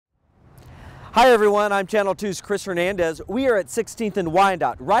Hi everyone, I'm Channel 2's Chris Hernandez. We are at 16th and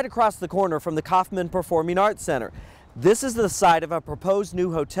Wyandotte, right across the corner from the Kaufman Performing Arts Center. This is the site of a proposed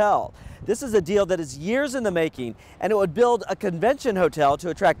new hotel. This is a deal that is years in the making, and it would build a convention hotel to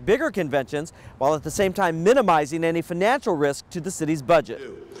attract bigger conventions while at the same time minimizing any financial risk to the city's budget.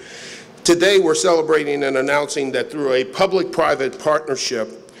 Today we're celebrating and announcing that through a public-private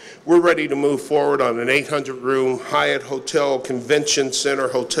partnership, we're ready to move forward on an 800-room Hyatt Hotel Convention Center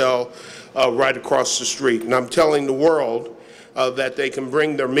hotel right across the street. And I'm telling the world that they can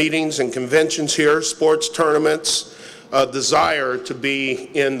bring their meetings and conventions here, sports tournaments, desire to be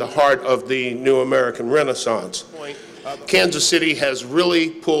in the heart of the new American Renaissance. Kansas City has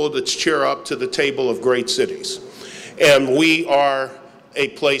really pulled its chair up to the table of great cities. And we are a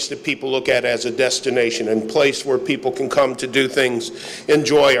place that people look at as a destination, and a place where people can come to do things,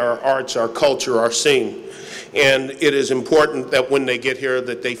 enjoy our arts, our culture, our scene. And it is important that when they get here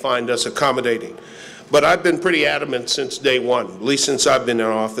that they find us accommodating. But I've been pretty adamant since day one, at least since I've been in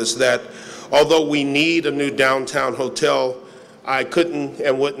office, that although we need a new downtown hotel, I couldn't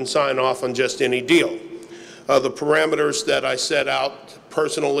and wouldn't sign off on just any deal. The parameters that I set out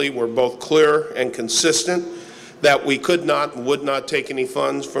personally were both clear and consistent, that we could not and would not take any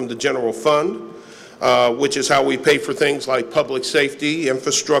funds from the general fund, which is how we pay for things like public safety,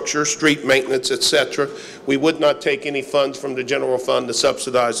 infrastructure, street maintenance, etc. We would not take any funds from the general fund to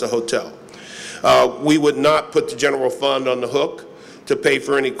subsidize the hotel. We would not put the general fund on the hook to pay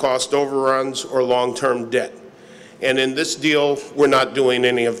for any cost overruns or long-term debt. And in this deal, we're not doing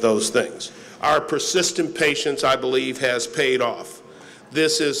any of those things. Our persistent patience, I believe, has paid off.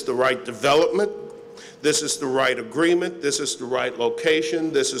 This is the right development. This is the right agreement, this is the right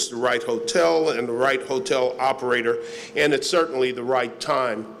location, this is the right hotel and the right hotel operator, and it's certainly the right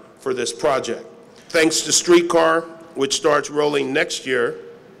time for this project. Thanks to Streetcar, which starts rolling next year,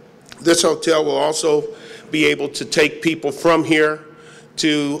 this hotel will also be able to take people from here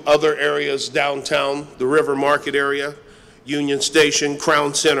to other areas downtown, the River Market area, Union Station,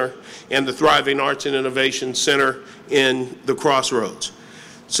 Crown Center, and the Thriving Arts and Innovation Center in the Crossroads.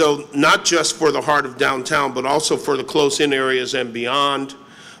 So not just for the heart of downtown, but also for the close-in areas and beyond.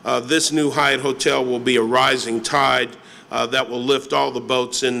 This new Hyatt Hotel will be a rising tide that will lift all the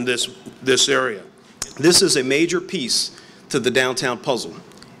boats in this area. This is a major piece to the downtown puzzle.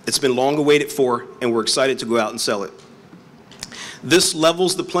 It's been long awaited for, and we're excited to go out and sell it. This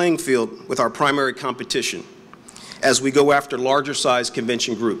levels the playing field with our primary competition as we go after larger size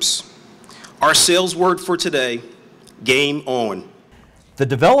convention groups. Our sales word for today, game on. The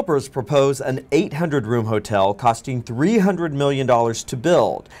developers propose an 800-room hotel costing $300 million to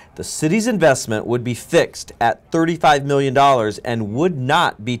build. The city's investment would be fixed at $35 million and would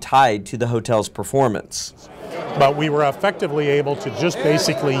not be tied to the hotel's performance. But we were effectively able to just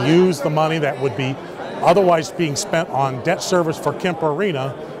basically use the money that would be otherwise being spent on debt service for Kemper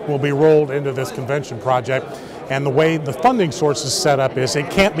Arena will be rolled into this convention project. And the way the funding source is set up is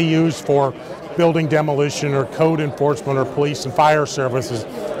it can't be used for building demolition or code enforcement or police and fire services.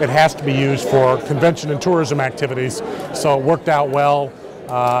 It has to be used for convention and tourism activities. So it worked out well,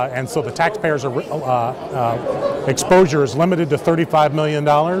 and so the taxpayers' exposure is limited to $35 million,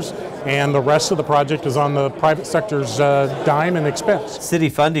 and the rest of the project is on the private sector's dime and expense. City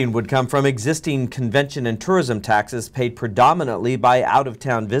funding would come from existing convention and tourism taxes paid predominantly by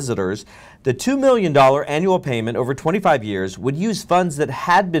out-of-town visitors. The $2 million annual payment over 25 years would use funds that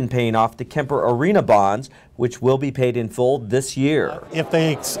had been paying off the Kemper Arena bonds, which will be paid in full this year. If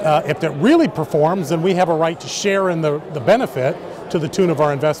it really performs, then we have a right to share in the benefit to the tune of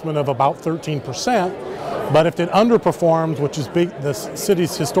our investment of about 13%. But if it underperforms, which is the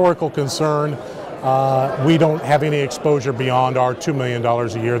city's historical concern, we don't have any exposure beyond our $2 million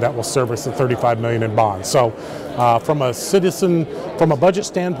a year that will service the $35 million in bonds. So from a budget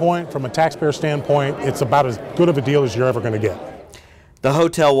standpoint, from a taxpayer standpoint, it's about as good of a deal as you're ever going to get. The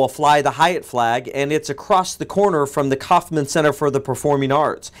hotel will fly the Hyatt flag, and it's across the corner from the Kaufman Center for the Performing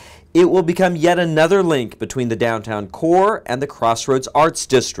Arts. It will become yet another link between the downtown core and the Crossroads Arts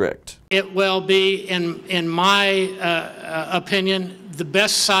District. It will be, in my opinion, the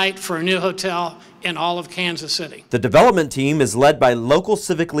best site for a new hotel in all of Kansas City. The development team is led by local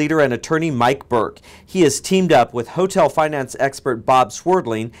civic leader and attorney Mike Burke. He has teamed up with hotel finance expert Bob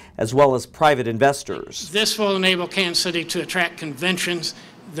Swerdling, as well as private investors. This will enable Kansas City to attract conventions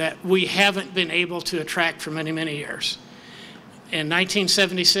that we haven't been able to attract for many, many years. In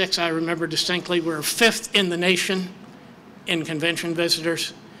 1976, I remember distinctly, we were 5th in the nation in convention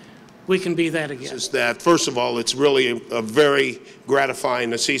visitors. we can be that again. Is that, first of all, it's really a very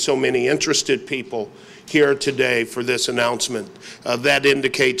gratifying to see so many interested people here today for this announcement. That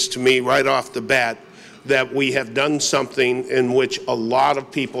indicates to me right off the bat that we have done something in which a lot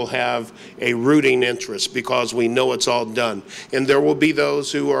of people have a rooting interest because we know it's all done. And there will be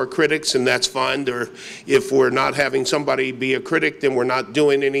those who are critics, and that's fine. If we're not having somebody be a critic, then we're not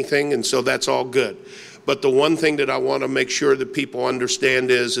doing anything, and so that's all good. But the one thing that I want to make sure that people understand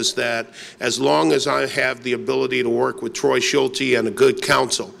is that as long as I have the ability to work with Troy Schulte and a good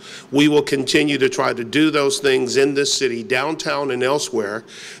council, we will continue to try to do those things in this city, downtown and elsewhere,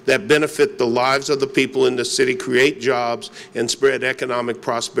 that benefit the lives of the people in the city, create jobs, and spread economic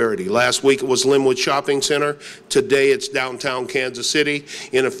prosperity. Last week it was Linwood Shopping Center. Today it's downtown Kansas City.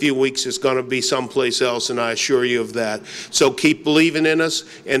 In a few weeks it's going to be someplace else, and I assure you of that. So keep believing in us,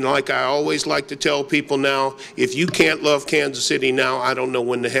 and like I always like to tell people now, if you can't love Kansas City now, I don't know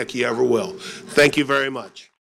when the heck you ever will. Thank you very much.